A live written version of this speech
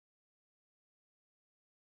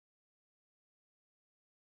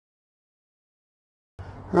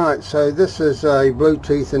Right, so this is a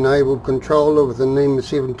Bluetooth enabled controller with a NEMA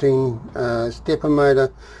 17 stepper motor.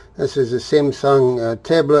 This is a Samsung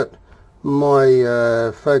tablet.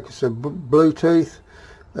 My focus of Bluetooth.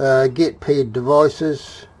 Get paired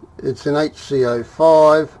devices. It's an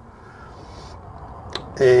HC05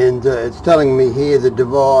 and it's telling me here the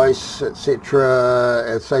device, etc.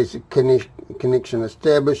 It says connection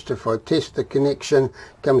established. If I test the connection,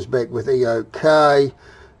 it comes back with EOK.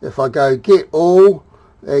 If I go get all,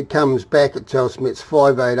 it comes back, it tells me it's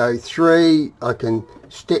 5803. I can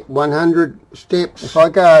step 100 steps. If I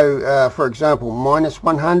go for example minus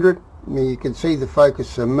 100, you can see the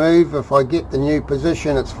focuser move. If I get the new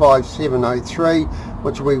position, it's 5703,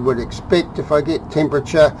 which we would expect. If I get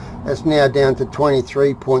temperature, it's now down to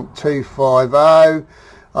 23.250.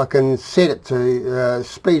 I can set it to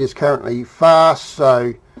speed is currently fast,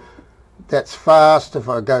 so that's fast. If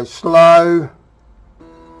I go slow,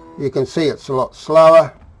 you can see it's a lot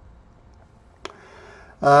slower.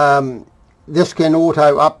 This can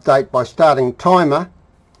auto update by starting timer.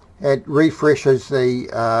 It refreshes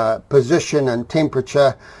the position and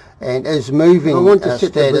temperature and is moving. I want to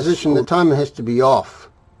set the position. The timer has to be off.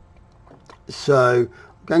 So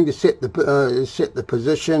I'm going to set the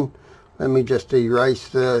position. Let me just erase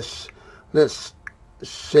this. Let's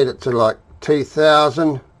set it to like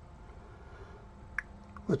 2000,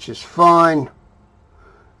 which is fine.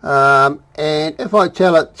 And if I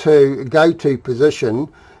tell it to go to position,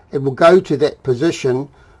 it will go to that position.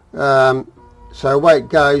 So away it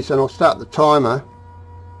goes, and I'll start the timer,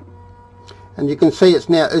 and you can see it's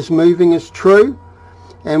now is moving as true,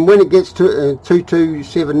 and when it gets to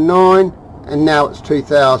 2279, and now it's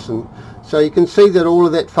 2000. So you can see that all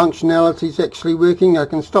of that functionality is actually working. I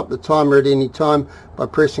can stop the timer at any time by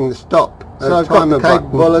pressing the stop. So I've got the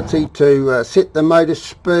capability to set the motor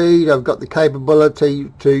speed. I've got the capability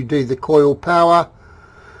to do the coil power.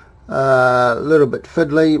 A little bit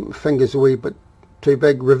fiddly, fingers a wee bit too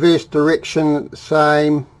big. Reverse direction,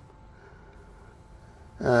 same.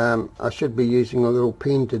 I should be using a little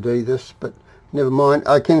pen to do this, but never mind.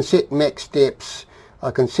 I can set max steps.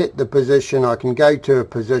 I can set the position. I can go to a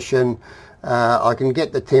position. I can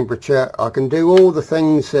get the temperature. I can do all the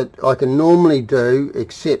things that I can normally do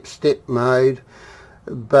except step mode.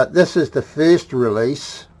 But this is the first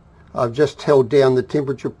release. I've just held down the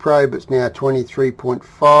temperature probe. It's now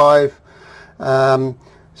 23.5.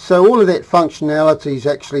 So all of that functionality is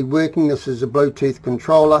actually working. This is a Bluetooth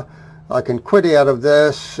controller. I can quit out of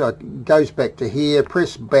this. It goes back to here,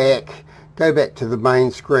 press back, go back to the main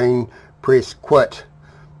screen, press quit,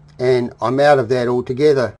 and I'm out of that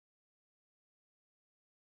altogether.